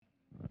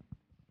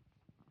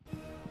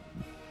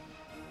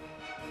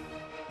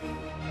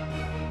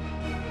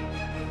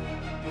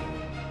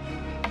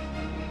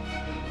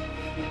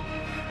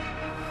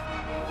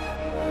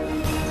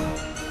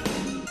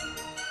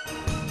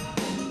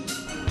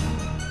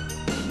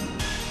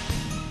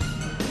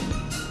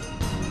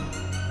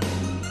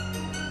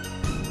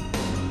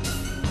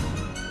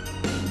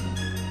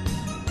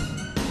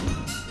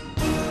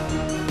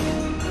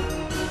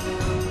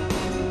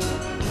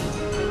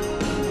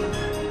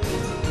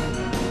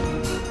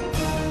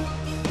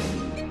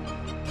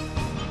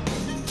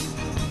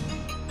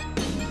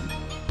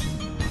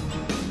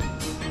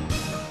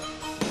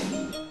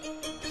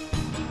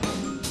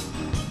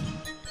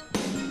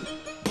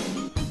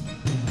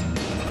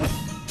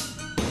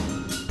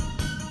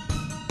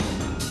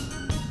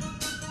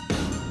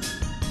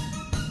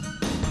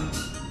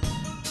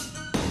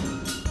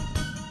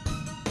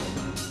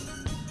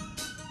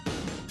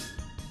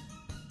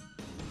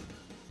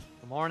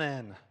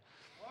Morning.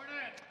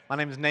 My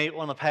name is Nate,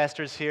 one of the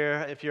pastors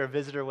here. If you're a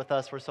visitor with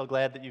us, we're so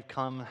glad that you've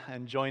come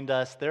and joined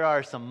us. There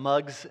are some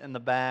mugs in the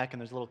back,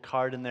 and there's a little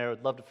card in there.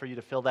 I'd love for you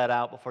to fill that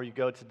out before you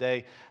go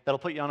today. That'll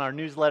put you on our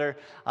newsletter,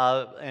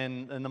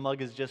 and the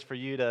mug is just for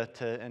you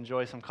to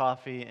enjoy some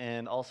coffee,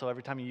 and also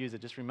every time you use it,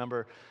 just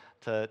remember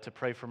to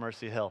pray for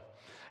Mercy Hill.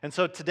 And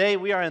so today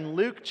we are in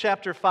Luke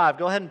chapter 5.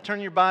 Go ahead and turn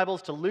your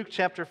Bibles to Luke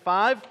chapter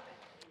 5.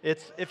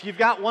 If you've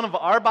got one of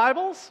our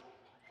Bibles.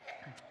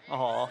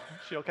 Oh,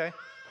 is she okay?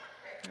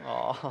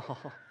 Oh.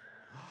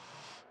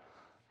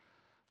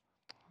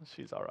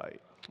 She's all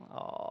right.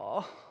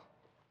 Oh.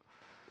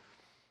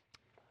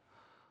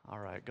 All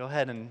right, go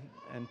ahead and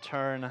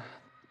turn.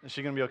 Is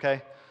she going to be okay?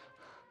 Is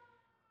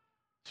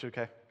she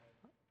okay?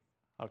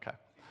 Okay.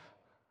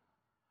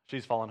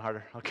 She's falling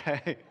harder.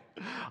 Okay.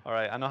 All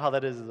right, I know how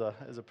that is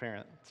as a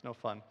parent. It's no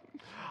fun.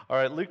 All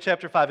right, Luke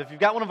chapter 5. If you've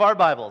got one of our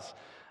Bibles,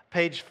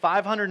 page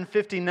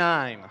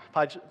 559.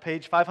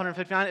 Page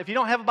 559. If you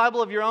don't have a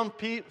Bible of your own,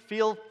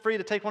 feel free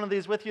to take one of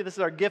these with you. This is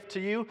our gift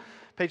to you.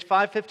 Page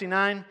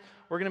 559.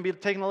 We're going to be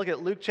taking a look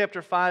at Luke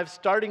chapter 5,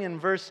 starting in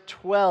verse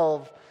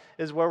 12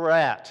 is where we're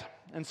at.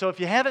 And so if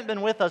you haven't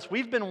been with us,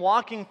 we've been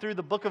walking through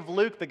the book of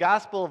Luke, the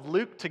Gospel of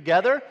Luke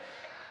together.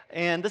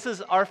 And this is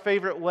our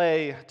favorite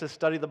way to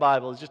study the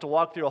Bible, is just to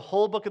walk through a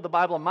whole book of the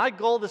Bible. And my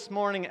goal this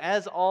morning,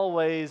 as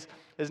always,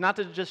 is not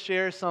to just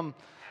share some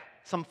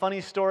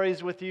funny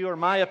stories with you or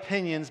my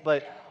opinions,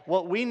 but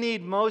what we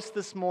need most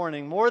this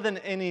morning, more than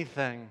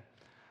anything,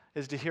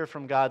 is to hear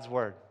from God's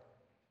Word,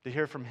 to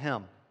hear from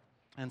Him.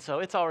 And so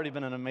it's already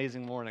been an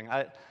amazing morning.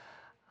 I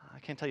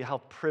can't tell you how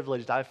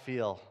privileged I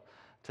feel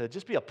to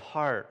just be a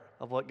part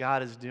of what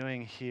God is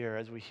doing here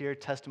as we hear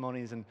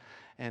testimonies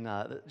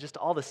and just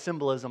all the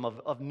symbolism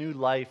of new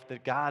life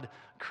that God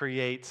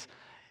creates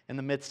in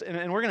the midst.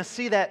 And we're going to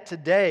see that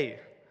today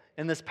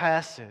in this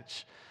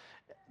passage.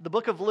 The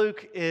book of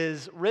Luke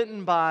is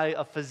written by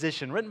a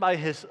physician, written by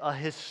a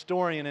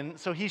historian, and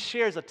so he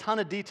shares a ton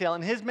of detail.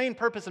 And his main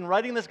purpose in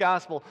writing this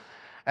gospel,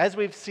 as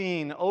we've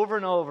seen over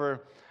and over,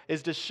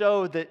 is to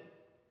show that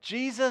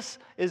Jesus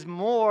is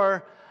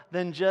more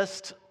than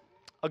just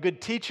a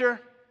good teacher.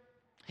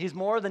 He's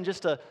more than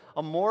just a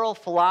moral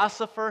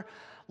philosopher.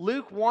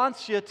 Luke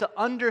wants you to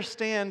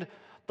understand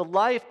the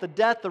life, the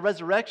death, the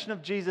resurrection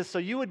of Jesus so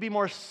you would be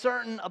more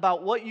certain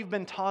about what you've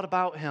been taught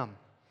about Him.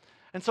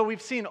 And so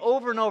we've seen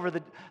over and over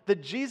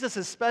that Jesus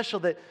is special,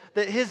 that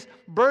His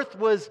birth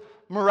was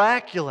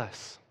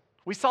miraculous.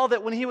 We saw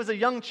that when He was a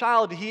young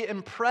child, He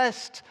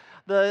impressed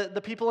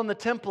the people in the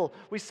temple.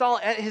 We saw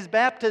at His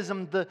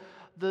baptism,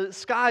 the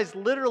skies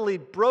literally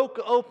broke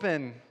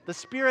open. The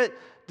Spirit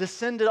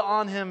descended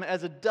on Him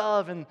as a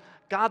dove, and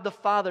God the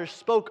Father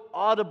spoke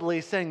audibly,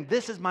 saying,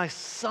 "This is my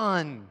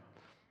Son.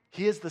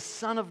 He is the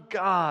Son of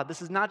God."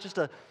 This is not just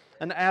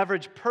an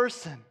average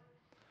person.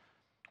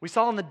 We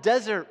saw in the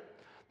desert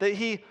that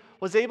He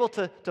was able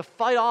to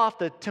fight off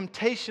the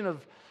temptation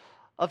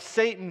of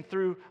Satan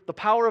through the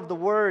power of the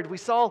Word. We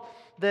saw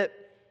that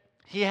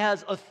He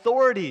has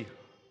authority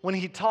when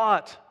He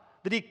taught,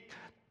 that He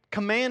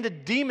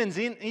commanded demons,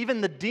 even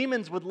the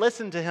demons would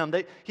listen to Him,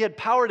 that He had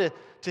power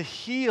to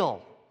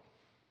heal,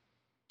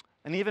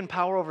 and even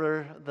power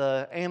over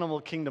the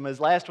animal kingdom. As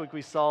last week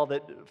we saw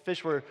that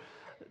fish were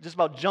just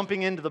about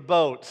jumping into the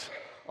boat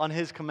on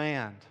His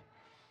command.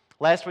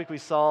 Last week we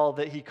saw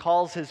that He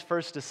calls His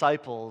first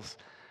disciples,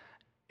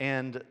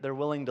 and they're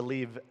willing to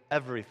leave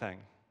everything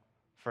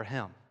for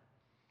Him.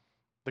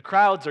 The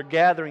crowds are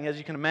gathering, as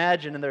you can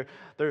imagine, and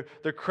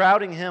they're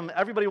crowding Him.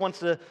 Everybody wants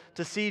to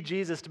see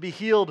Jesus, to be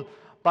healed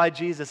by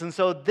Jesus. And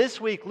so this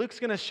week, Luke's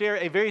going to share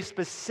a very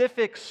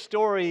specific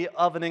story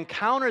of an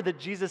encounter that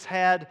Jesus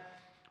had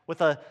with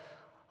a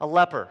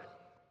leper,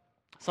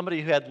 somebody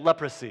who had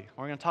leprosy.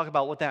 We're going to talk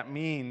about what that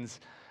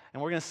means,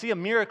 and we're going to see a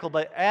miracle,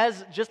 but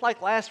just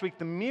like last week,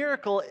 the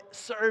miracle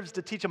serves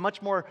to teach a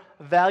much more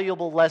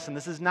valuable lesson.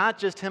 This is not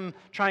just Him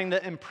trying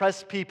to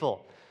impress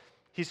people.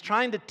 He's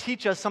trying to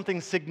teach us something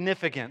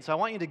significant. So I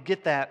want you to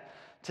get that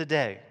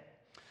today.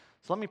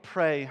 So let me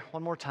pray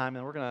one more time,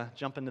 and we're going to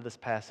jump into this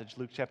passage,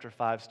 Luke chapter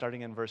 5,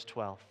 starting in verse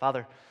 12.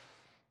 Father,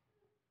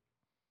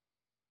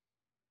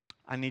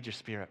 I need your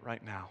Spirit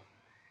right now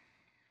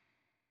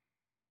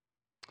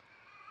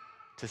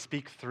to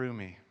speak through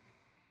me.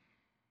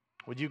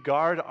 Would you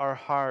guard our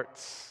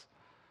hearts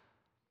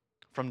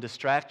from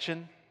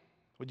distraction?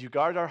 Would you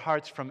guard our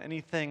hearts from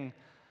anything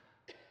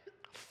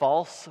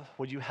false?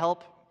 Would you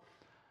help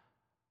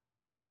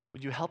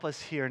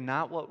us hear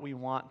not what we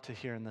want to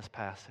hear in this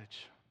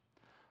passage,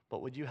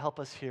 but would you help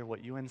us hear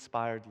what you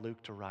inspired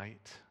Luke to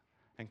write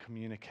and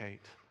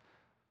communicate?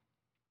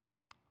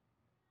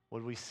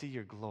 Would we see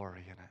your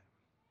glory in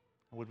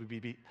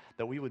it?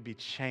 That we would be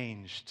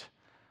changed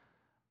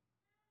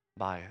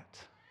by it?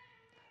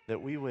 That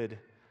we would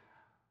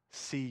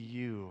see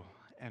you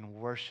and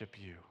worship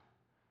you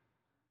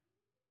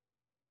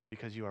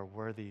because you are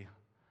worthy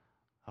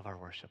of our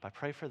worship. I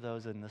pray for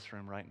those in this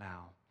room right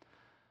now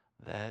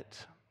that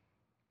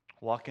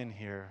walk in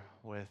here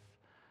with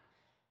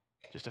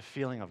just a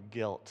feeling of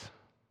guilt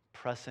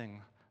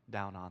pressing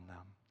down on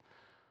them.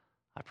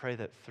 I pray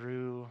that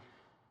through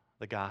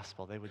the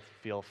gospel, they would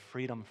feel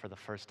freedom for the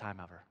first time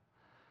ever.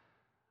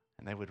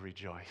 And they would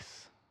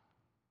rejoice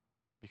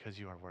because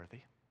you are worthy.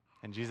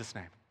 In Jesus'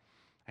 name,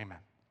 amen.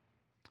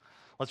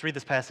 Let's read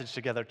this passage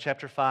together.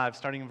 Chapter 5,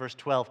 starting in verse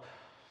 12.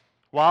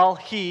 While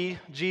he,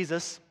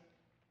 Jesus,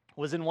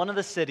 was in one of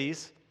the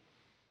cities,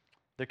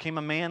 there came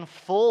a man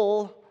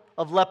full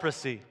of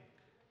leprosy.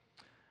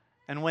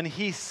 And when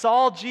he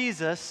saw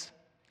Jesus,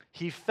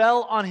 he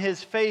fell on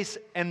his face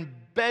and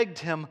begged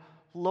him,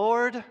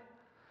 Lord,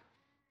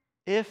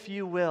 if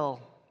you will,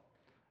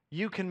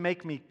 you can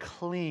make me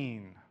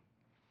clean.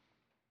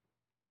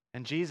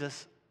 And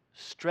Jesus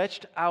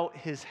stretched out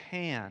his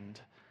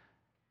hand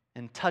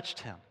and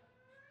touched him,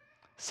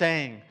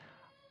 saying,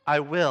 I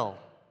will,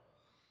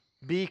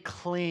 be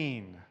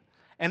clean.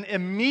 And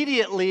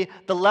immediately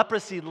the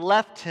leprosy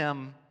left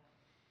him,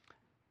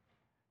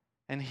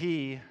 and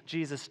he,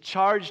 Jesus,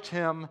 charged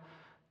him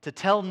to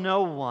tell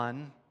no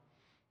one,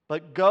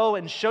 but go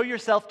and show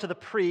yourself to the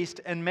priest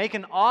and make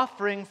an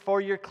offering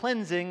for your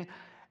cleansing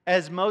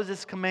as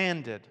Moses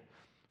commanded,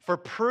 for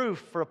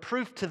a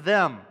proof to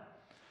them.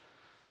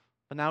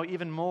 But now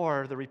even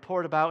more, the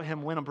report about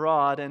him went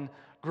abroad, and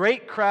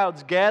great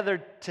crowds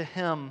gathered to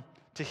him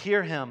to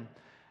hear him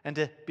and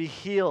to be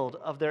healed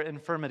of their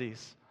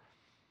infirmities.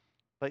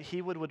 But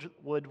he would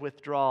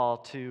withdraw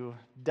to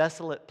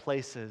desolate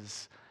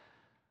places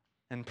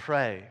and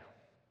pray.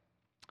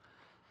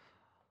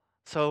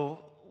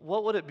 So,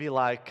 what would it be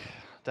like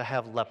to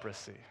have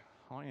leprosy?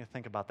 I want you to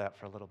think about that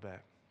for a little bit.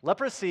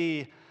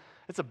 Leprosy,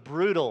 it's a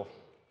brutal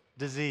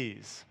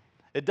disease.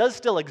 It does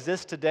still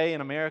exist today in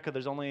America.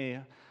 There's only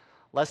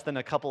less than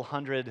a couple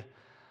hundred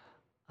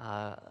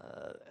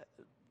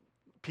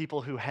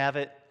people who have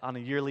it on a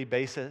yearly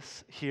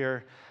basis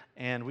here,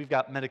 and we've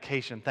got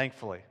medication,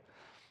 thankfully.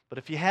 But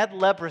if you had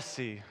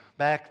leprosy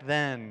back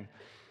then,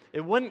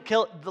 it wouldn't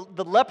kill,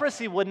 the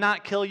leprosy would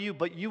not kill you,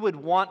 but you would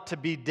want to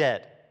be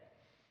dead.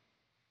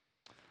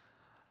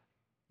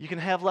 You can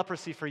have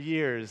leprosy for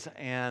years,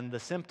 and the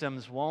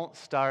symptoms won't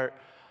start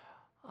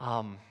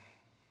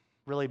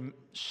really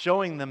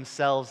showing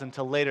themselves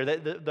until later.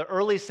 The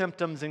early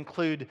symptoms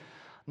include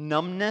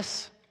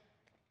numbness.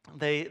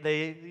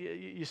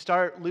 You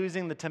start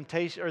losing the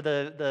temptation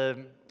or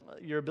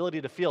your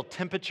ability to feel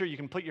temperature. You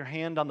can put your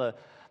hand on the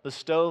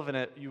stove,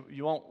 and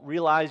you won't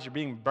realize you're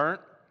being burnt.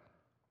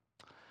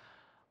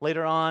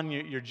 Later on,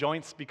 your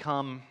joints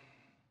become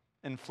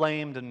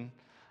inflamed and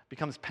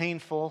becomes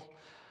painful.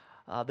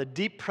 The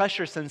deep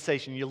pressure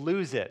sensation, you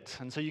lose it.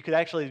 And so you could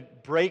actually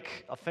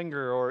break a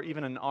finger or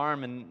even an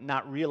arm and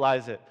not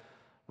realize it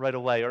right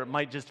away, or it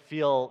might just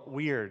feel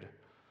weird.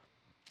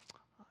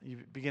 You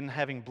begin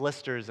having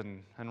blisters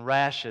and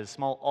rashes.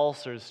 Small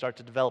ulcers start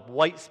to develop,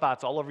 white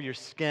spots all over your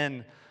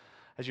skin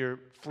as your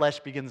flesh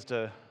begins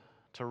to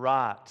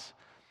rot.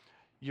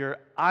 Your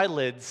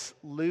eyelids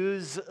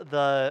lose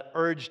the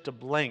urge to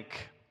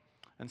blink,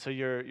 and so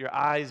your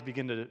eyes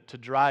begin to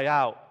dry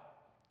out.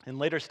 In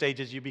later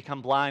stages, you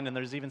become blind, and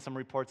there's even some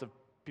reports of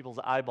people's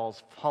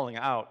eyeballs falling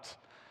out.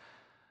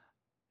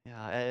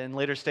 In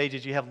later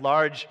stages, you have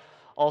large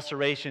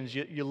ulcerations.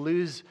 You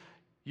lose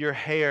your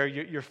hair.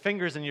 Your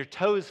fingers and your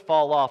toes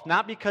fall off,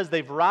 not because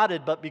they've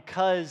rotted, but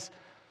because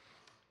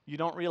you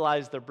don't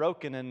realize they're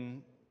broken,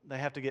 and they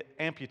have to get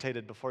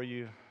amputated before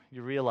you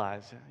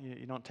realize.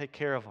 You don't take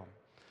care of them.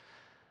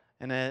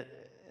 And at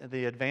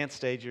the advanced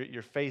stage,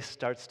 your face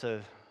starts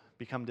to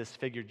become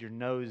disfigured. Your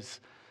nose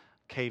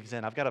caves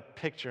in. I've got a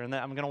picture, and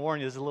I'm going to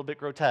warn you, this is a little bit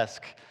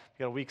grotesque. You've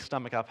got a weak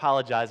stomach, I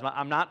apologize.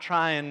 I'm not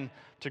trying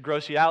to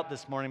gross you out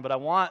this morning, but I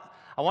want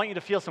you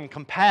to feel some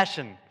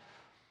compassion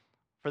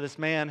for this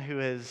man who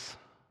has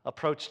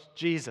approached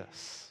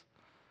Jesus.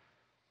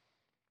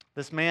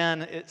 This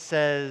man, it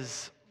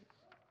says,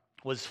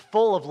 was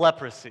full of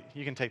leprosy.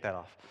 You can take that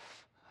off.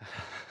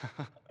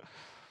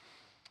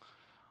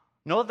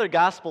 No other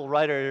gospel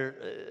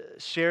writer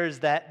shares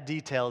that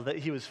detail, that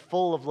he was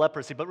full of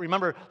leprosy. But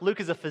remember,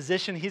 Luke is a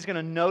physician. He's going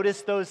to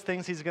notice those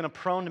things. He's going to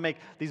prone to make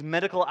these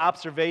medical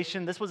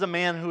observations. This was a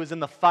man who was in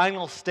the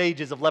final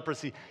stages of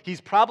leprosy. He's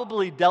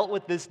probably dealt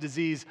with this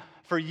disease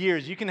for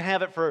years. You can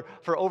have it for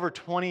over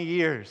 20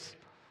 years.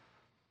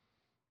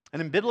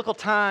 And in biblical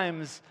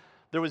times,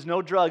 there was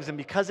no drugs. And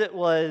because it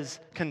was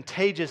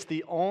contagious,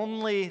 the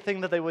only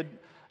thing that they would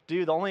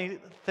do, the only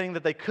thing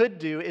that they could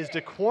do is to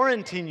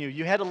quarantine you.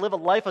 You had to live a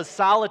life of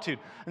solitude.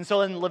 And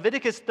so in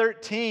Leviticus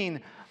 13,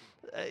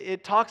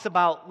 it talks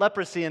about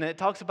leprosy, and it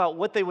talks about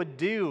what they would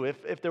do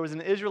if there was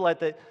an Israelite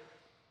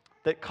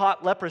that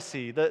caught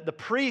leprosy. The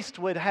priest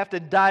would have to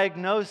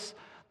diagnose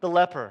the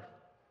leper,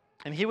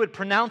 and he would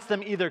pronounce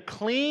them either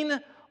clean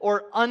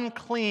or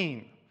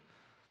unclean.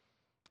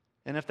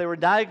 And if they were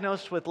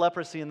diagnosed with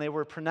leprosy and they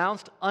were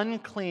pronounced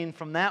unclean,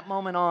 from that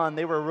moment on,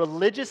 they were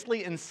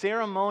religiously and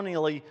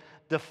ceremonially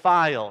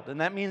defiled. And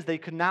that means they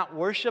could not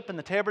worship in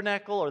the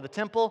tabernacle or the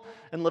temple.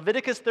 In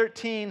Leviticus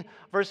 13,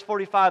 verse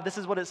 45, this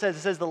is what it says. It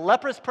says, the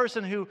leprous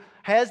person who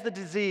has the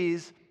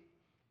disease,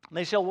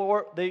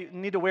 they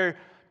need to wear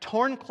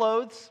torn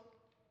clothes.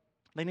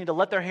 They need to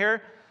let their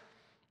hair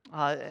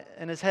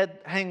and his head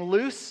hang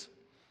loose.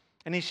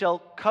 and he shall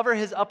cover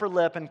his upper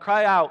lip and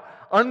cry out,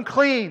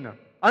 unclean,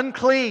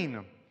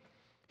 unclean.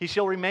 He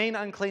shall remain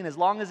unclean. As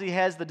long as he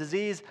has the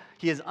disease,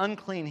 he is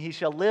unclean. He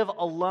shall live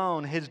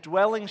alone. His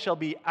dwelling shall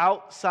be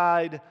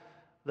outside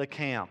the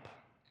camp.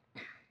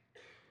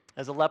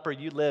 As a leper,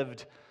 you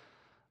lived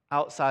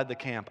outside the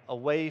camp,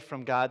 away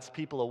from God's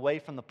people, away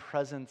from the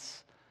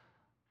presence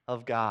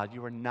of God.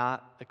 You were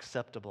not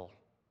acceptable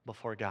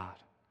before God.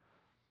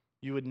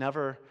 You would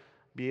never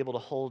be able to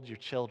hold your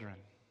children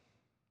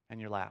in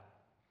your lap.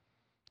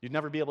 You'd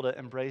never be able to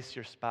embrace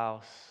your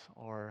spouse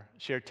or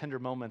share tender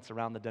moments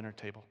around the dinner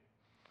table.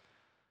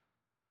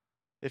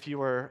 If you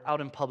were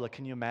out in public,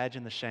 can you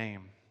imagine the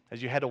shame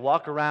as you had to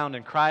walk around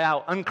and cry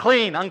out,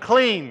 unclean,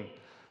 unclean,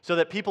 so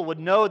that people would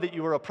know that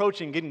you were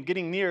approaching,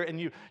 getting near,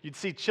 and you'd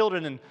see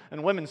children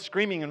and women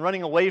screaming and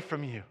running away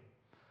from you.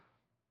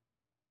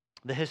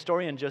 The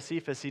historian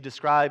Josephus, he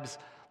describes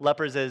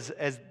lepers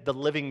as the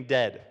living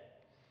dead.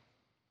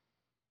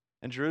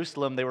 In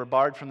Jerusalem, they were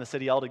barred from the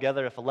city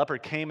altogether. If a leper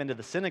came into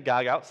the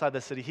synagogue outside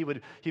the city,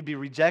 he'd be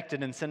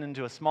rejected and sent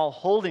into a small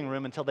holding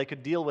room until they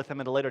could deal with him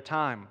at a later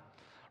time.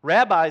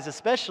 Rabbis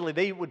especially,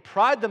 they would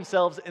pride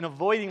themselves in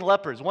avoiding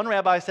lepers. One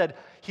rabbi said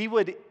he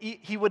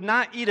would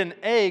not eat an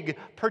egg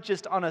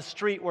purchased on a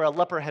street where a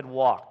leper had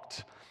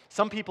walked.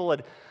 Some people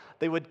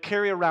would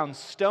carry around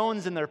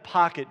stones in their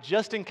pocket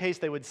just in case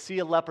they would see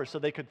a leper so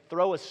they could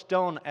throw a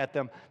stone at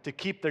them to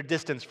keep their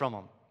distance from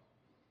them.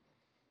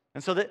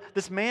 And so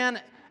this man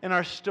in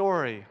our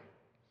story,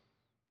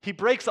 he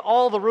breaks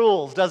all the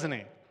rules, doesn't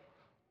he?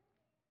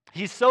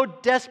 He's so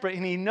desperate,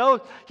 and he knows,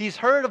 he's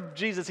heard of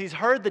Jesus. He's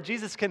heard that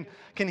Jesus can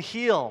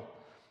heal.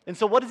 And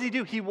so what does he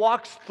do? He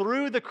walks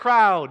through the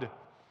crowd,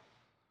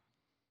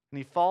 and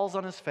he falls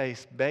on his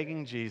face,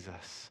 begging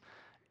Jesus,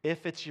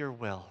 if it's your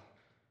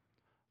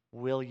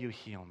will you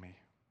heal me?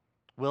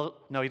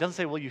 No, he doesn't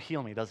say, will you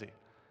heal me, does he?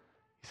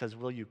 He says,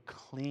 will you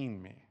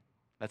clean me?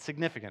 That's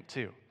significant,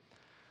 too.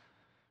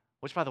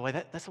 Which, by the way,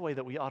 that's the way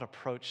that we ought to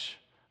approach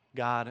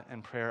God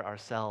in prayer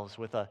ourselves,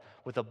 with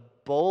a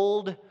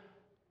bold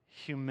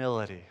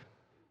humility.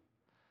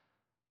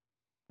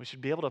 We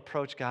should be able to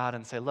approach God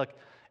and say, look,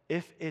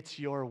 if it's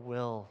your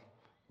will,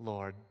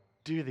 Lord,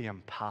 do the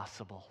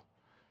impossible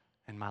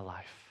in my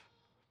life.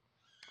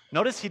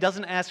 Notice he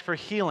doesn't ask for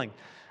healing.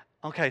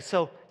 Okay,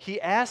 so he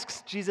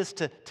asks Jesus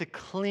to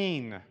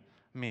clean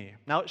me.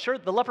 Now, sure,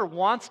 the leper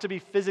wants to be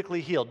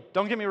physically healed.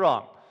 Don't get me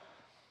wrong.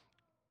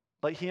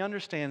 But he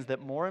understands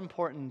that more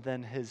important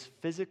than his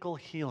physical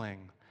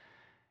healing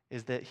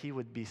is that he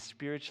would be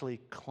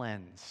spiritually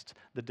cleansed.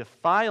 The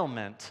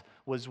defilement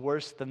was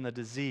worse than the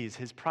disease.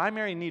 His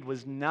primary need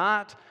was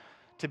not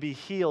to be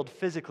healed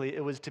physically,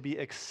 it was to be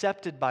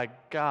accepted by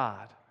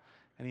God.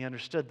 And he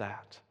understood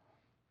that.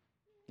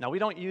 Now, we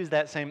don't use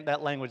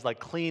that language like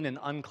clean and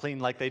unclean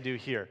like they do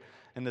here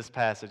in this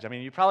passage. I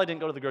mean, you probably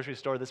didn't go to the grocery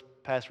store this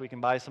past week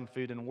and buy some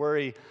food and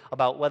worry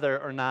about whether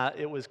or not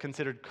it was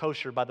considered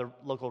kosher by the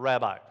local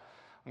rabbi.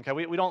 Okay,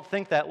 we don't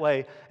think that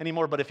way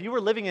anymore, but if you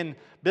were living in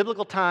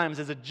biblical times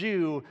as a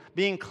Jew,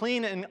 being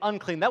clean and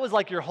unclean, that was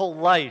like your whole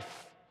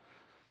life.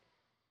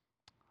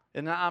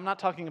 And I'm not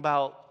talking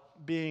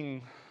about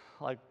being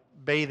like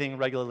bathing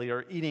regularly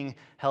or eating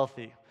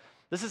healthy.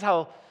 This is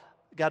how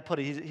God put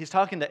it. He's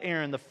talking to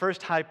Aaron, the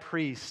first high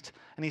priest,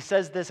 and he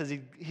says this as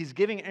he's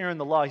giving Aaron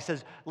the law. He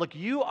says, look,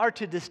 you are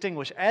to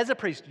distinguish, as a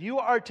priest, you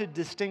are to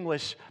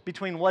distinguish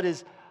between what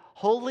is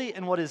holy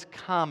and what is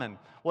common.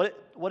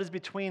 What is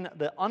between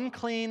the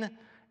unclean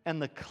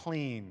and the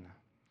clean.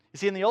 You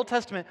see, in the Old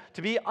Testament,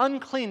 to be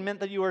unclean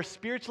meant that you were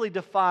spiritually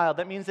defiled.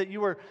 That means that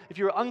if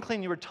you were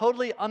unclean, you were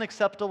totally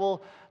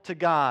unacceptable to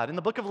God. In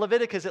the book of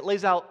Leviticus, it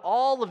lays out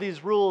all of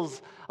these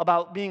rules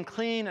about being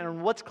clean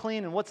and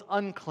what's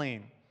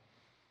unclean.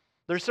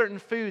 There are certain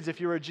foods, if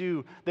you were a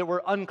Jew, that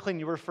were unclean.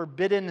 You were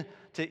forbidden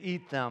to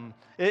eat them.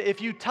 If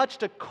you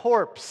touched a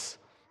corpse,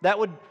 that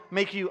would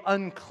make you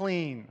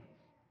unclean.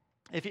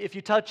 If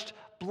you touched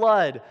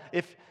blood,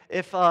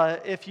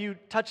 if you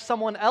touched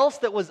someone else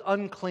that was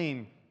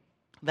unclean,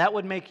 that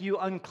would make you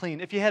unclean.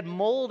 If you had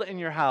mold in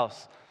your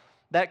house,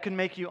 that could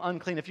make you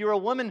unclean. If you were a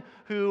woman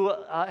who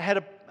had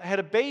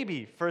a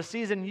baby for a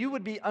season, you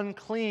would be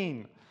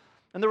unclean.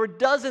 And there were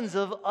dozens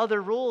of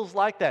other rules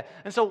like that.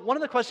 And so one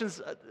of the questions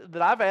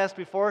that I've asked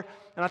before,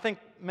 and I think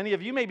many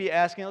of you may be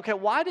asking, okay,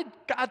 why did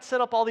God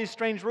set up all these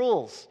strange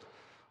rules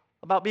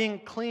about being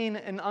clean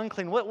and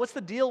unclean? What's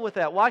the deal with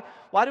that? Why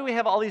do we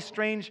have all these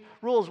strange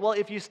rules? Well,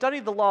 if you study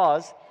the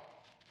laws,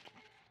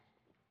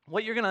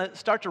 what you're going to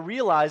start to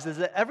realize is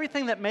that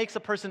everything that makes a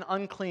person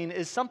unclean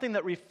is something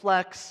that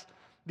reflects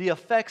the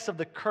effects of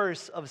the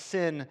curse of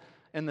sin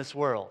in this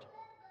world.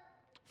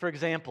 For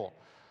example,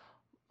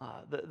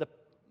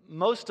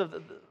 most of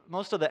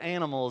the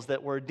animals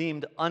that were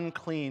deemed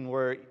unclean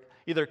were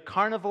either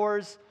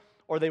carnivores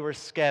or they were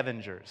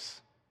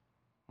scavengers.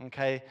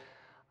 Okay?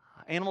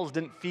 Animals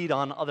didn't feed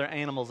on other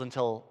animals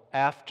until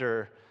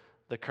after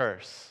the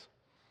curse.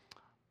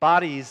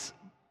 Bodies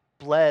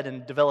bled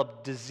and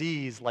developed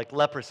disease like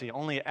leprosy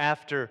only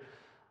after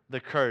the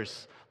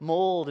curse.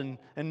 Mold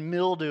and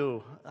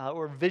mildew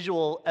were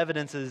visual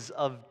evidences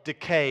of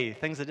decay,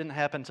 things that didn't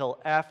happen until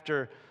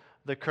after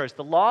the curse.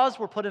 The laws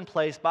were put in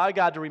place by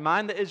God to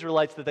remind the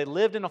Israelites that they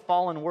lived in a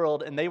fallen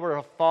world and they were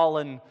a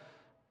fallen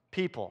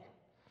people.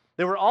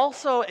 They were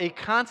also a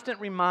constant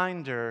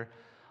reminder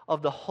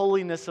of the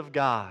holiness of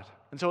God.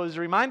 And so it was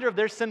a reminder of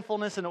their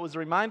sinfulness, and it was a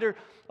reminder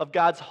of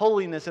God's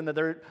holiness, and that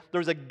there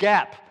was a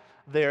gap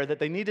there that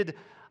they needed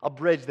a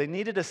bridge. They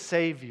needed a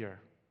Savior.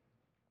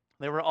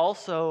 They were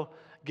also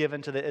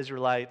given to the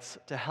Israelites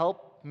to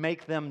help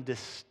make them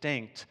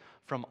distinct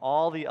from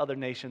all the other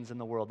nations in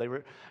the world.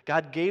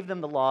 God gave them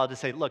the law to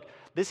say, look,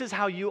 this is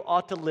how you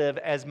ought to live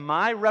as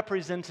my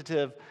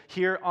representative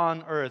here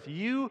on earth.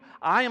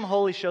 I am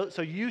holy,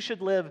 so you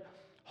should live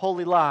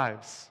holy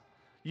lives.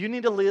 You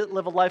need to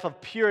live a life of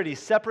purity,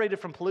 separated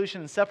from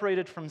pollution and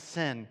separated from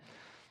sin.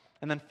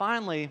 And then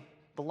finally,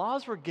 the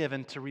laws were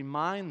given to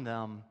remind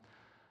them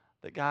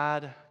that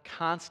God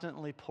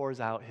constantly pours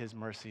out His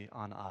mercy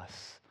on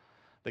us.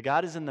 That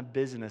God is in the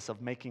business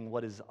of making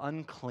what is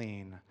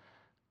unclean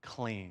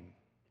clean.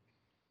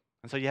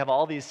 And so you have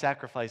all these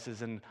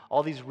sacrifices and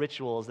all these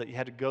rituals that you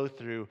had to go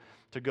through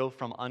to go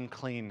from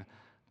unclean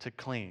to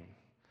clean.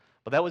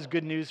 But that was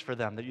good news for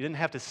them, that you didn't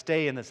have to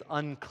stay in this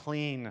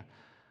unclean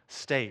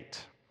state.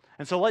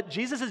 And so what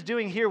Jesus is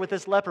doing here with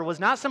this leper was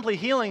not simply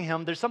healing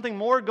him. There's something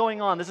more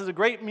going on. This is a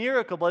great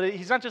miracle, but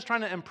He's not just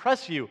trying to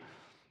impress you.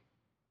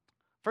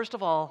 First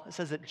of all, it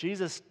says that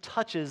Jesus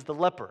touches the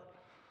leper.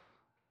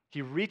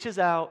 He reaches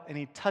out and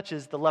He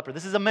touches the leper.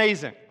 This is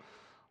amazing.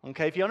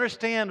 Okay, if you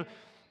understand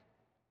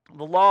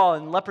the law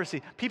and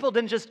leprosy, people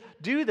didn't just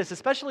do this,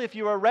 especially if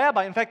you were a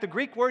rabbi. In fact, the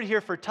Greek word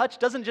here for touch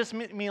doesn't just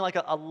mean like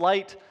a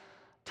light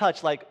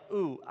touch, like,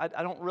 ooh, I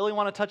don't really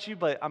want to touch you,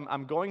 but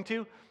I'm going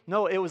to.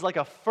 No, it was like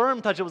a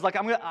firm touch. It was like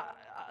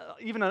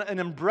even an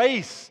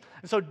embrace.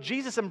 And so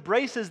Jesus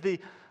embraces the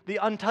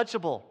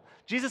untouchable.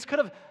 Jesus could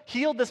have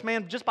healed this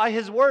man just by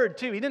His word,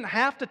 too. He didn't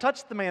have to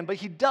touch the man, but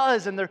He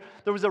does, and there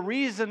was a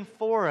reason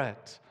for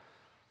it.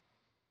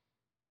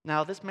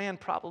 Now, this man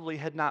probably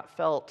had not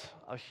felt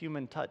a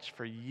human touch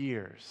for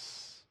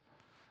years.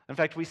 In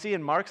fact, we see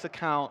in Mark's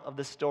account of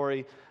this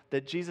story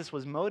that Jesus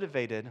was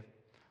motivated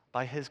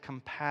by His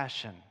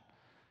compassion.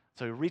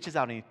 So He reaches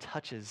out and He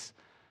touches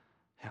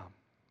him.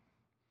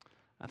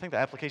 I think the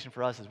application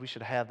for us is we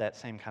should have that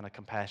same kind of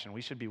compassion.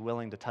 We should be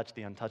willing to touch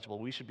the untouchable.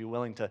 We should be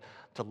willing to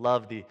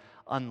love the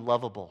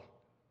unlovable.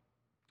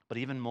 But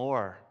even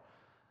more,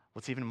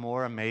 what's even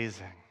more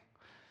amazing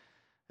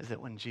is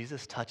that when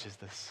Jesus touches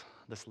this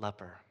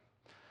leper,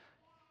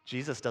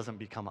 Jesus doesn't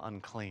become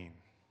unclean.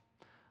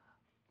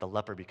 The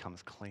leper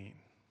becomes clean.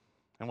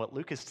 And what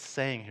Luke is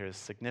saying here is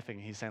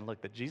significant. He's saying,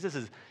 look, that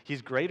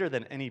He's greater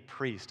than any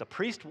priest. A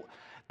priest,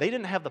 they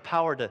didn't have the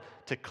power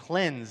to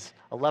cleanse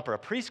a leper. A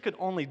priest could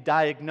only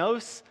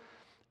diagnose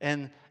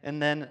and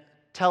then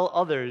tell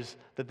others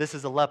that this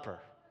is a leper.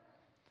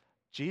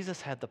 Jesus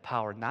had the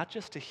power not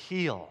just to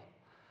heal,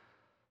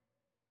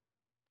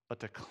 but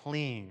to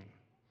clean,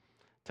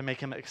 to make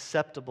him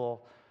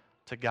acceptable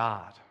to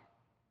God.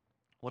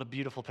 What a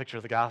beautiful picture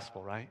of the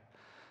gospel, right?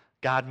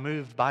 God,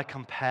 moved by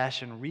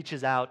compassion,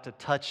 reaches out to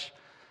touch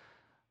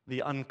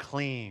the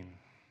unclean.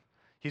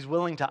 He's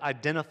willing to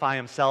identify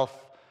Himself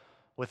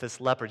with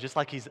this leper, just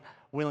like He's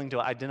willing to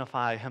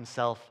identify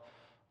Himself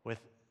with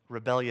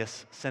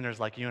rebellious sinners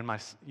like you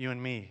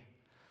and me.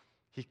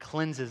 He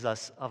cleanses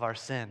us of our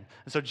sin.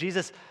 And so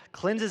Jesus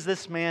cleanses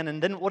this man,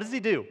 and then what does He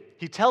do?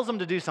 He tells him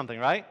to do something,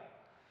 right?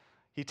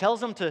 He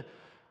tells him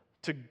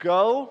to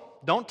go,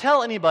 don't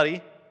tell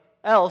anybody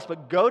else,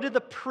 but go to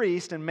the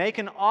priest and make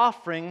an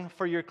offering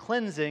for your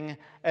cleansing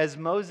as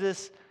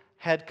Moses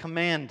had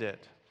commanded.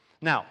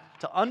 Now,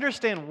 to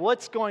understand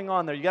what's going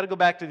on there, you got to go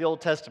back to the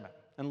Old Testament.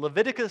 In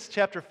Leviticus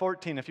chapter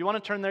 14, if you want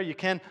to turn there, you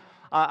can.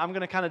 I'm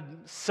going to kind of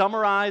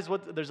summarize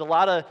there's a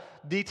lot of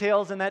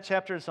details in that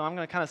chapter, so I'm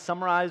going to kind of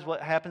summarize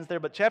what happens there.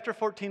 But chapter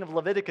 14 of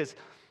Leviticus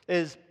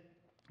is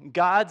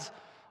God's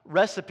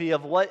recipe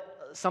of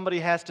what somebody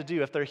has to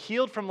do. If they're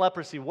healed from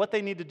leprosy, what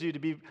they need to do to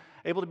be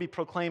able to be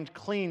proclaimed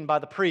clean by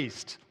the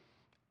priest.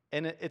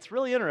 And it's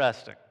really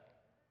interesting.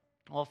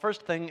 Well,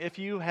 first thing, if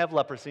you have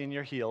leprosy and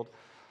you're healed,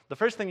 the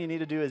first thing you need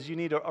to do is you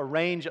need to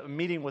arrange a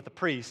meeting with the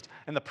priest,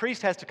 and the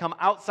priest has to come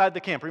outside the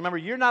camp. Remember,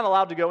 you're not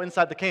allowed to go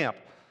inside the camp.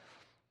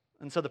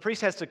 And so the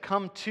priest has to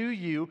come to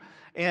you,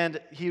 and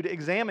he would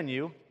examine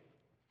you.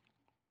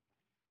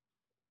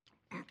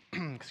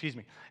 Excuse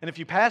me. And if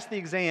you pass the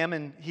exam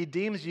and he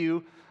deems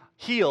you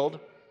healed,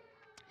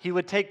 he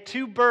would take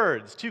two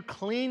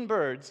clean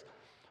birds.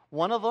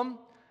 One of them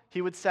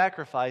he would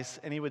sacrifice,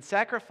 and he would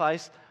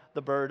sacrifice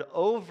the bird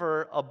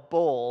over a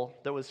bowl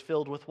that was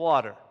filled with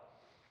water.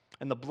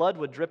 And the blood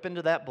would drip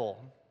into that bowl,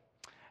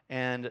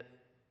 and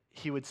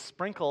he would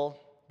sprinkle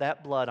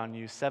that blood on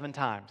you 7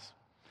 times.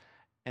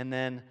 And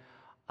then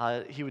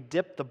he would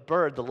dip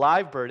the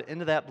live bird,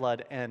 into that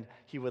blood, and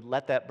he would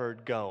let that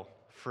bird go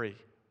free.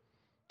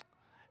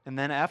 And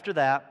then after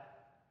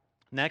that,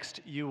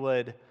 next you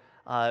would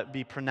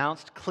be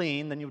pronounced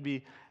clean. Then you would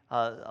be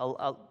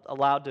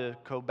allowed to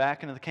go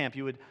back into the camp.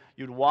 You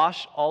you'd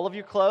wash all of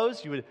your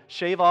clothes, you would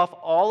shave off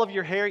all of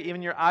your hair,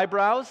 even your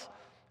eyebrows,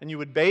 and you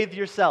would bathe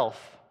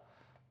yourself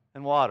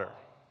in water,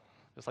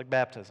 just like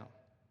baptism.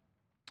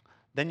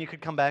 Then you could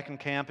come back and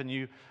camp,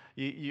 and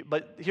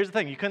but here's the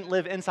thing, you couldn't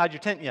live inside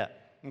your tent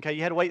yet. Okay,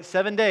 you had to wait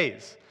 7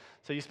 days.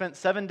 So you spent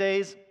 7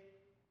 days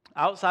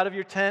outside of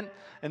your tent,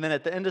 and then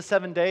at the end of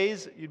 7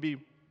 days, you'd be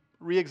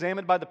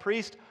re-examined by the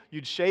priest,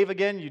 you'd shave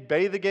again, you'd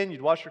bathe again,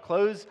 you'd wash your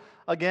clothes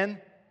again,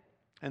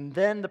 and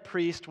then the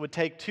priest would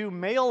take 2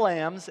 male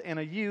lambs and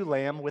a ewe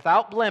lamb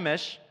without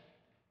blemish,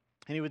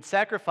 and he would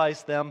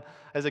sacrifice them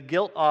as a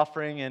guilt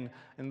offering, and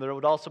there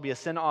would also be a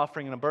sin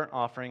offering and a burnt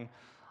offering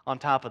on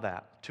top of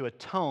that to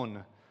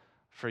atone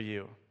for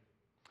you.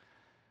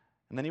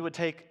 And then he would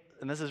take,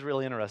 and this is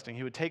really interesting,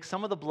 he would take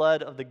some of the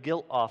blood of the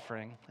guilt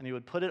offering and he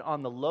would put it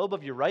on the lobe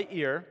of your right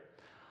ear,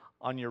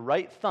 on your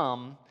right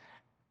thumb,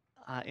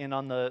 and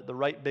on the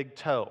right big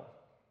toe.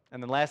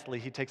 And then lastly,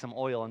 he'd take some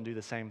oil and do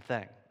the same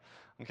thing.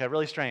 Okay,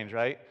 really strange,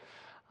 right?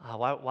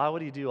 Why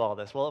would he do all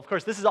this? Well, of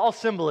course, this is all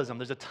symbolism.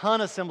 There's a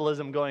ton of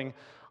symbolism going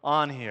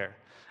on here.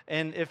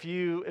 And if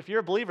you're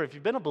a believer, if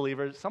you've been a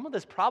believer, some of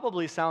this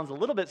probably sounds a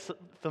little bit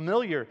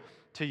familiar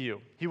to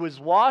you. He was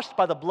washed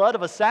by the blood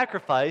of a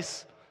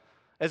sacrifice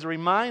as a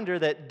reminder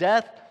that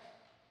death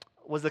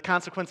was the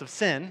consequence of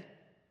sin.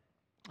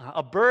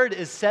 A bird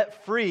is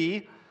set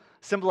free,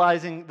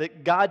 symbolizing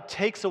that God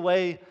takes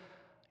away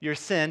your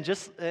sin.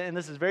 And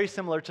this is very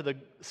similar to the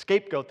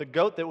scapegoat, the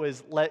goat that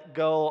was let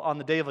go on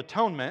the Day of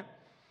Atonement.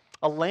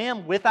 A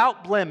lamb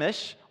without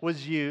blemish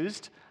was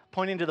used,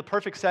 pointing to the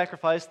perfect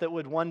sacrifice that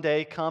would one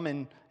day come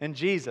in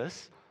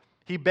Jesus.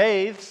 He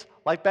bathes,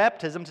 like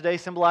baptism today,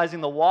 symbolizing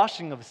the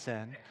washing of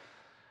sin.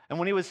 And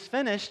when he was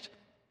finished,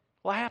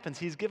 what happens?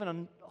 He's given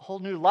a whole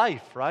new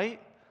life,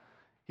 right?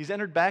 He's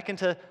entered back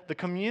into the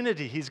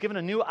community. He's given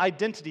a new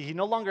identity. He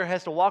no longer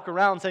has to walk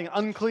around saying,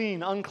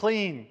 unclean,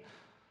 unclean.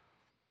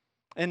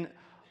 And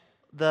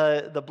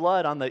the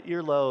blood on the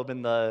earlobe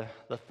and the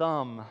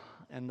thumb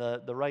and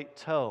the right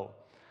toe,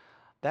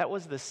 that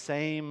was the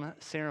same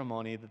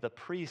ceremony that the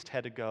priest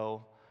had to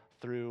go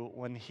through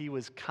when he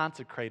was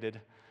consecrated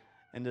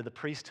into the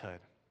priesthood.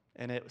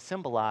 And it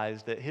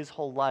symbolized that his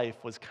whole life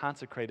was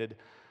consecrated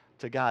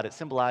to God. It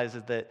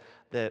symbolizes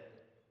that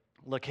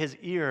look, his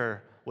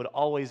ear would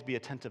always be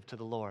attentive to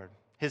the Lord.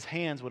 His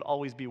hands would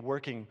always be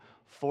working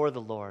for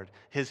the Lord.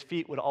 His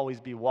feet would always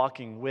be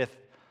walking with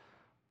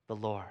the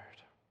Lord.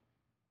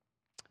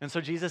 And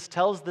so Jesus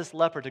tells this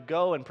leper to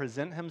go and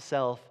present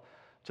himself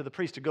to the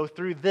priest, to go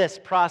through this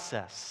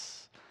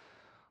process.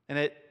 And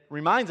it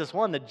reminds us,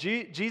 one, that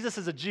Jesus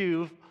is a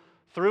Jew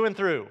through and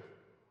through.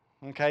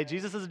 Okay,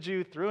 Jesus is a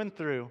Jew through and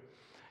through.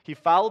 He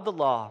followed the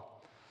law.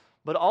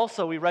 But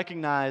also we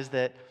recognize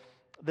that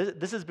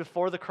this is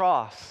before the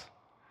cross.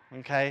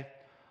 Okay?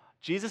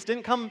 Jesus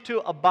didn't come to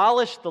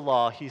abolish the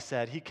law, he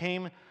said. He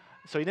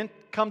didn't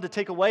come to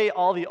take away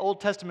all the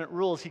Old Testament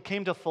rules. He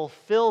came to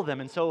fulfill them.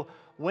 And so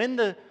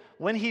when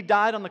he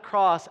died on the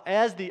cross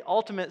as the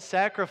ultimate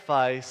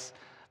sacrifice,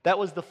 that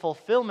was the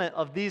fulfillment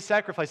of these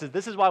sacrifices.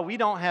 This is why we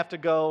don't have to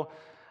go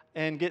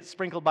and get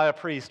sprinkled by a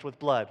priest with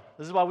blood.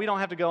 This is why we don't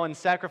have to go and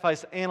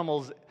sacrifice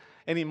animals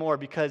anymore,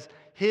 because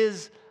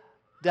his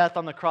death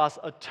on the cross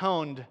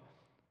atoned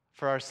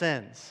for our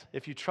sins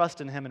if you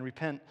trust in him and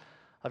repent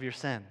of your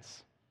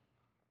sins.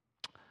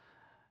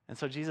 And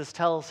so Jesus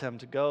tells him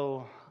to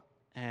go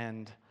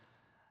and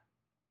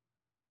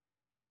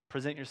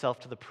present yourself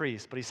to the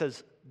priest. But he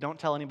says, don't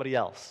tell anybody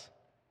else.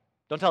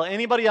 Don't tell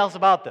anybody else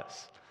about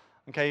this.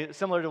 Okay,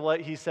 similar to what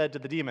he said to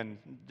the demon.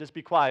 Just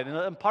be quiet.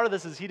 And part of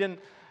this is he didn't,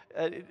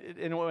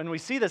 and when we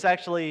see this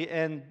actually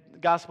in the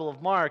Gospel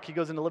of Mark, he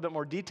goes into a little bit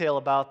more detail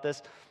about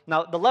this.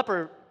 Now, the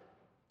leper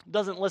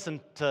doesn't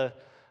listen to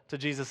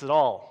Jesus at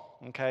all.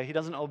 Okay, he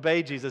doesn't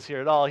obey Jesus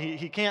here at all.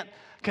 He can't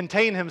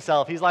contain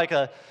himself. He's like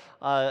a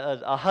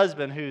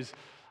husband who's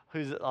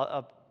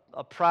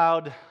a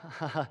proud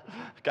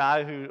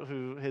guy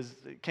who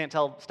can't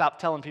stop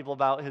telling people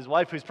about his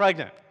wife who's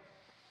pregnant.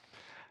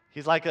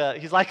 He's like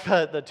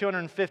the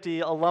 250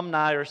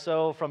 alumni or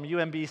so from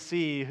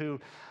UMBC who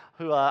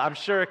I'm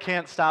sure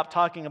can't stop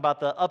talking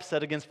about the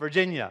upset against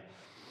Virginia.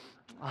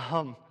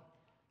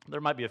 There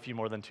might be a few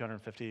more than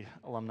 250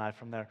 alumni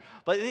from there.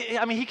 But,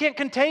 I mean, he can't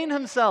contain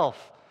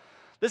himself.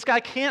 This guy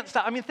can't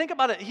stop. I mean, think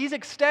about it. He's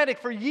ecstatic.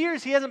 For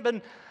years, he hasn't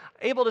been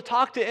able to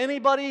talk to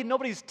anybody.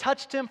 Nobody's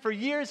touched him for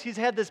years. He's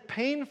had this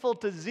painful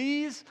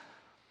disease.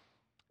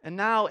 And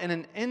now, in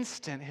an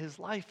instant, his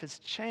life has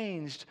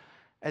changed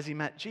as he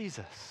met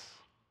Jesus.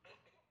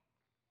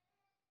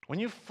 When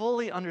you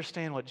fully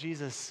understand what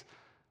Jesus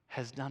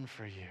has done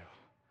for you,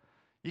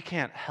 you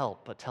can't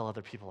help but tell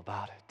other people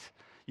about it.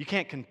 You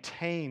can't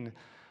contain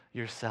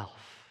yourself.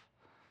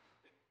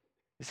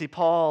 You see,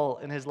 Paul,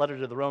 in his letter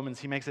to the Romans,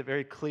 he makes it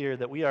very clear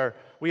that we are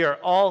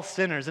all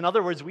sinners. In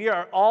other words, we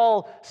are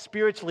all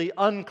spiritually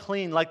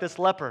unclean, like this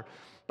leper.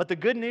 But the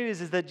good news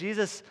is that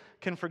Jesus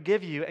can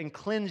forgive you and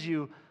cleanse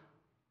you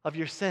of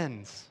your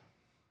sins.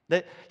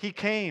 That he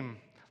came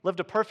lived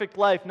a perfect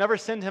life, never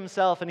sinned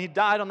himself, and he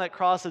died on that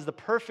cross as the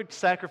perfect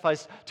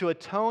sacrifice to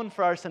atone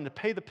for our sin, to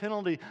pay the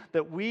penalty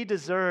that we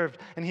deserved.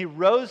 And he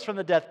rose from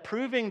the death,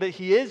 proving that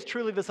he is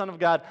truly the Son of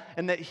God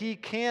and that he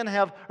can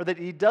have, or that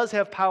he does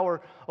have power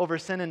over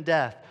sin and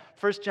death.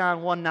 1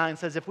 John 1:9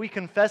 says, if we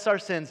confess our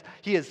sins,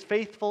 he is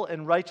faithful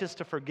and righteous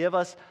to forgive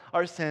us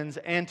our sins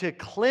and to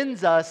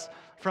cleanse us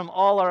from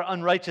all our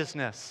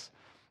unrighteousness.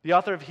 The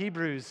author of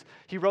Hebrews,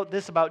 he wrote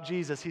this about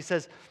Jesus. He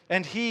says,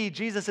 and he,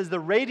 Jesus, is the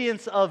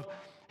radiance of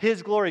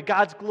his glory,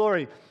 God's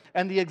glory,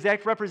 and the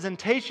exact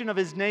representation of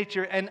his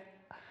nature, and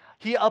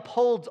he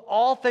upholds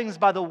all things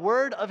by the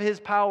word of his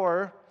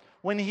power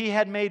when he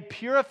had made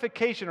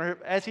purification, or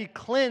as he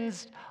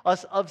cleansed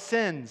us of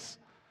sins.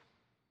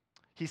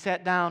 He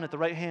sat down at the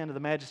right hand of the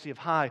majesty of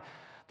high.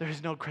 There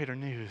is no greater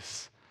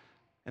news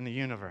in the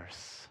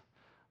universe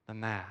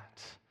than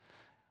that.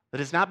 That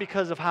it's not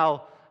because of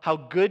how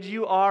good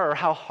you are or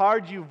how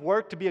hard you've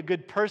worked to be a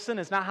good person.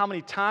 It's not how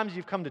many times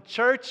you've come to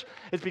church.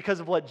 It's because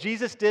of what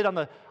Jesus did on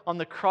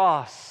the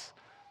cross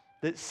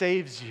that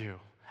saves you.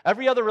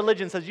 Every other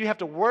religion says you have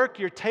to work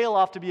your tail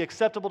off to be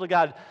acceptable to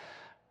God.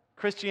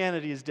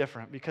 Christianity is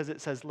different because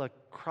it says, look,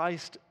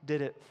 Christ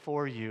did it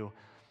for you.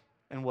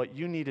 And what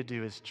you need to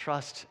do is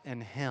trust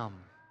in him.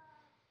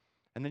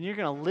 And then you're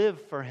going to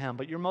live for him.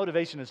 But your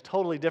motivation is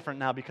totally different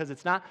now because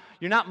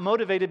you're not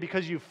motivated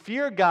because you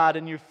fear God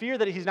and you fear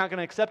that he's not going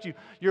to accept you.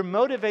 You're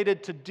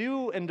motivated to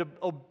do and to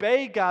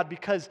obey God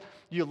because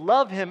you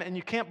love him and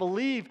you can't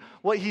believe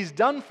what he's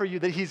done for you,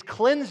 that he's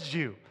cleansed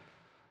you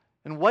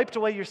and wiped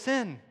away your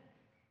sin.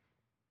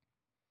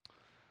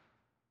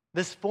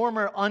 This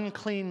former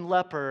unclean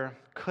leper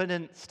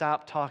couldn't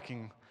stop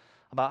talking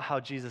about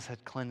how Jesus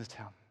had cleansed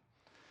him.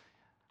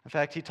 In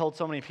fact, he told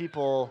so many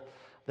people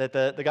that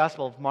the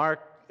Gospel of Mark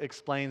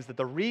explains that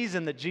the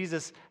reason that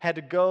Jesus had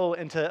to go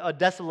into a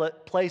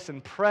desolate place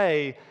and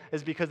pray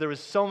is because there was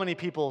so many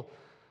people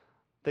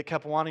that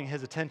kept wanting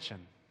his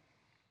attention.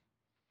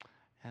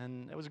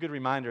 And it was a good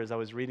reminder as I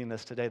was reading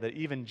this today that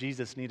even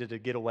Jesus needed to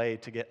get away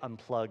to get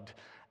unplugged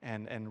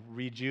and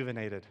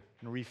rejuvenated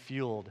and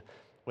refueled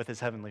with his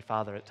Heavenly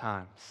Father at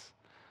times.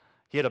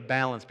 He had a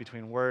balance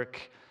between work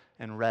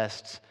and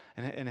rest.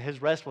 And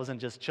his rest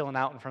wasn't just chilling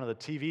out in front of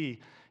the TV.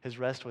 His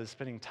rest was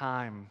spending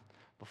time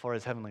before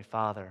his Heavenly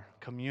Father,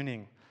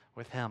 communing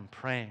with him,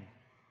 praying.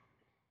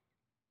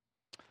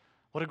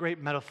 What a great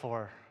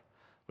metaphor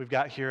we've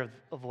got here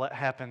of what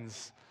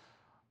happens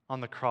on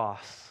the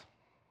cross.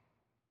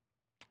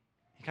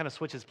 He kind of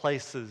switches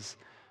places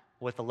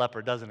with the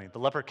leper, doesn't he? The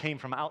leper came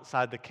from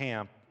outside the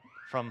camp,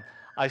 from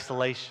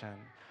isolation.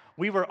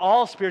 We were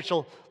all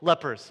spiritual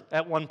lepers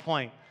at one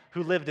point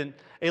who lived in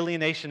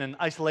alienation and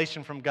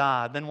isolation from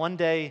God. Then one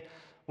day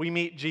we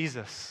meet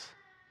Jesus,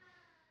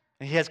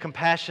 and he has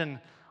compassion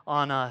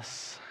on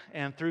us.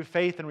 And through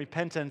faith and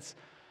repentance,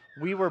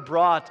 we were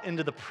brought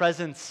into the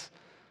presence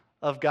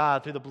of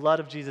God through the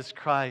blood of Jesus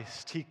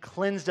Christ. He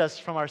cleansed us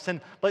from our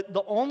sin. But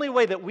the only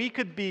way that we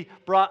could be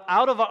brought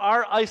out of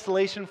our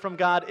isolation from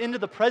God into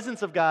the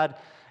presence of God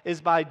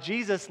is by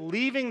Jesus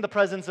leaving the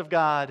presence of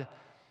God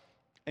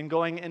and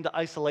going into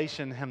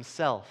isolation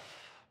himself.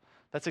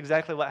 That's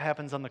exactly what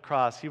happens on the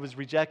cross. He was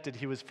rejected.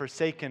 He was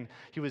forsaken.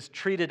 He was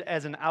treated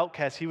as an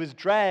outcast. He was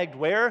dragged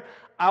where?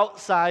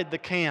 Outside the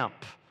camp.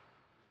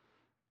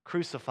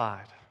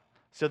 Crucified.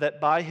 So that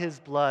by his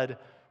blood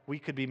we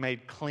could be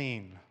made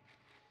clean.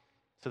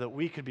 So that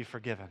we could be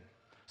forgiven.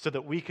 So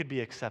that we could be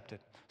accepted.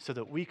 So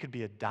that we could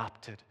be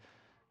adopted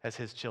as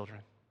his children.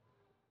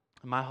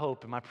 And my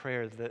hope and my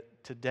prayer is that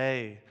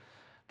today,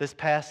 this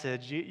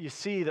passage, you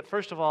see that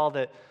first of all,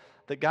 that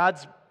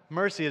God's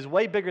mercy is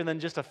way bigger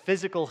than just a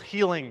physical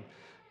healing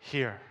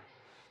here.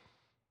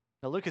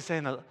 Now Luke is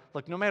saying that,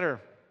 look, no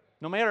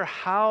matter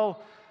how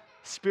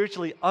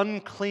spiritually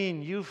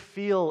unclean you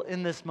feel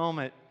in this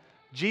moment,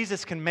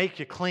 Jesus can make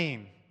you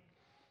clean.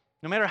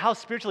 No matter how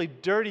spiritually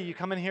dirty you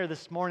come in here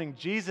this morning,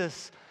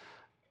 Jesus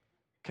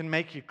can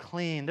make you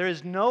clean. There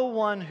is no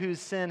one whose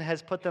sin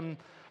has put them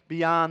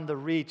beyond the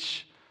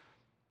reach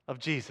of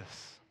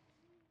Jesus.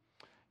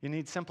 You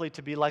need simply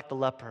to be like the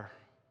leper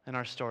in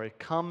our story.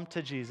 Come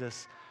to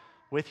Jesus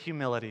with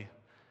humility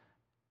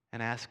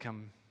and ask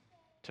him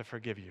to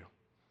forgive you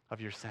of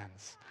your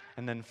sins.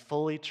 And then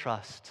fully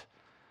trust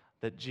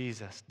that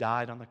Jesus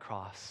died on the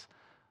cross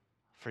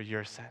for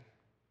your sin.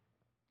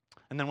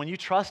 And then when you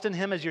trust in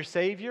him as your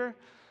Savior,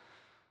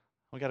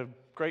 we got a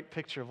great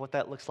picture of what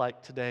that looks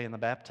like today in the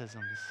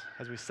baptisms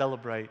as we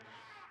celebrate.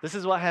 This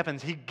is what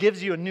happens. He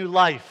gives you a new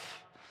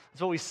life.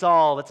 That's what we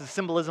saw. That's the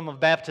symbolism of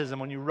baptism.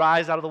 When you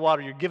rise out of the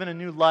water, you're given a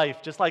new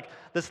life. Just like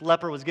this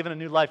leper was given a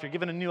new life. You're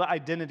given a new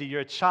identity.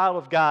 You're a child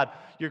of God.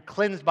 You're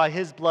cleansed by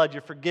his blood.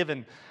 You're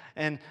forgiven.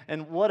 And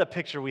what a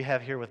picture we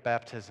have here with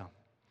baptism.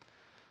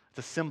 It's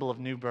a symbol of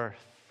new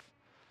birth.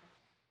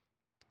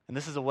 And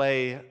this is a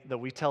way that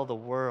we tell the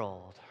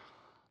world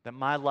that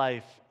my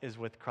life is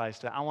with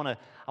Christ. I want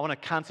to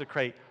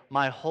consecrate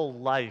my whole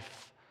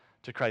life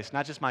to Christ.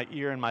 Not just my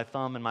ear and my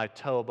thumb and my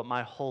toe, but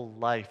my whole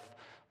life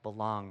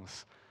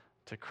belongs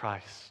to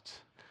Christ.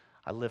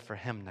 I live for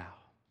him now.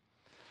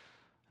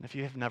 And if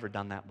you have never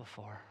done that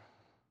before,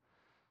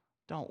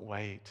 don't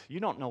wait. You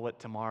don't know what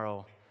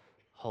tomorrow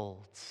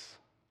holds.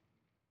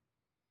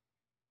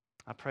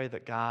 I pray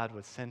that God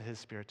would send his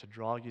Spirit to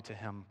draw you to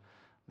him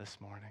this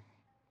morning.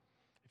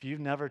 If you've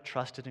never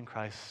trusted in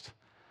Christ,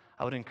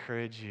 I would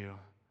encourage you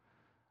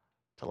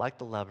to, like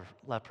the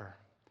leper,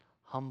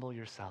 humble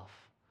yourself,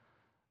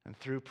 and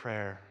through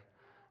prayer,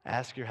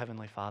 ask your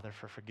Heavenly Father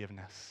for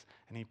forgiveness,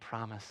 and he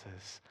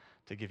promises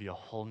to give you a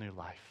whole new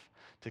life,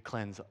 to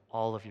cleanse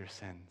all of your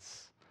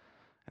sins,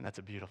 and that's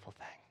a beautiful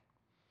thing.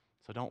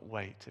 So don't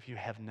wait. If you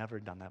have never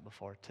done that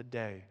before,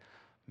 today,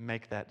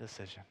 make that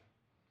decision.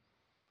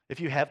 If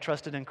you have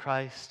trusted in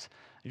Christ,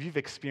 if you've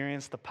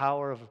experienced the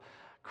power of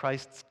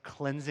Christ's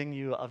cleansing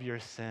you of your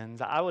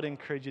sins, I would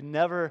encourage you,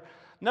 never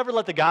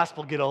let the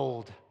gospel get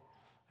old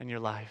in your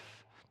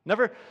life.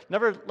 Never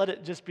let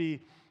it just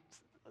be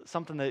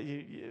something that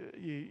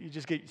you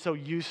just get so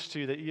used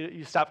to that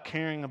you stop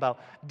caring about.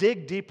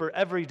 Dig deeper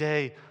every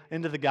day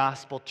into the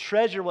gospel.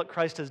 Treasure what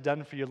Christ has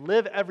done for you.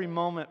 Live every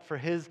moment for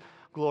his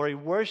glory.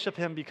 Worship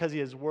him because he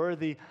is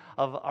worthy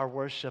of our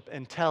worship,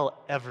 and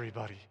tell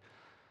everybody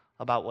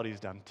about what he's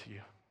done to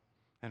you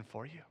and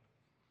for you.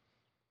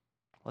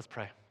 Let's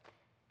pray.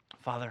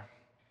 Father,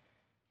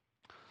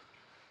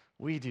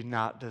 we do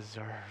not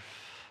deserve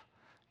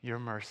your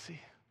mercy,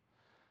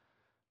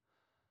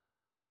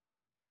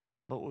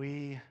 but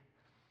we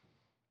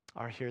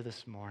are here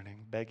this morning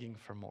begging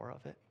for more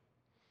of it,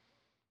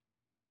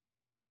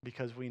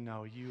 because we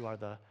know you are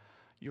the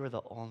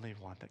only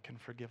one that can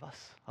forgive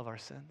us of our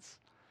sins.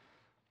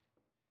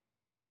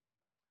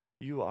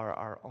 You are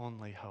our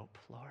only hope,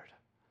 Lord.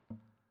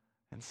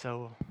 And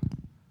so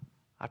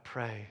I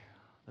pray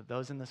that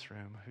those in this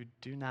room who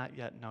do not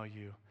yet know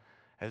you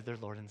as their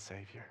Lord and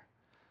Savior,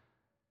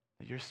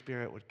 that your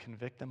Spirit would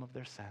convict them of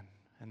their sin,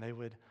 and they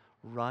would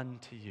run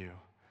to you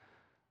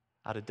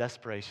out of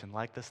desperation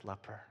like this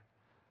leper,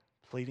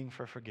 pleading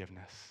for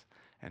forgiveness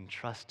and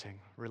trusting,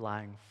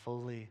 relying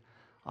fully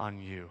on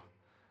you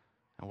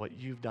and what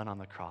you've done on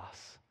the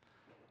cross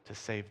to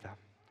save them.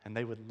 And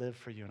they would live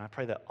for you. And I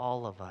pray that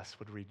all of us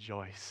would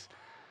rejoice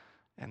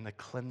in the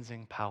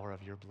cleansing power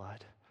of your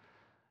blood,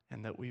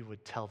 and that we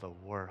would tell the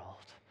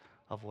world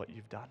of what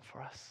you've done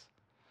for us.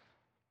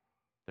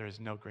 There is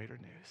no greater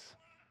news.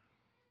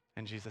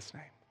 In Jesus'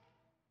 name,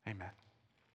 amen.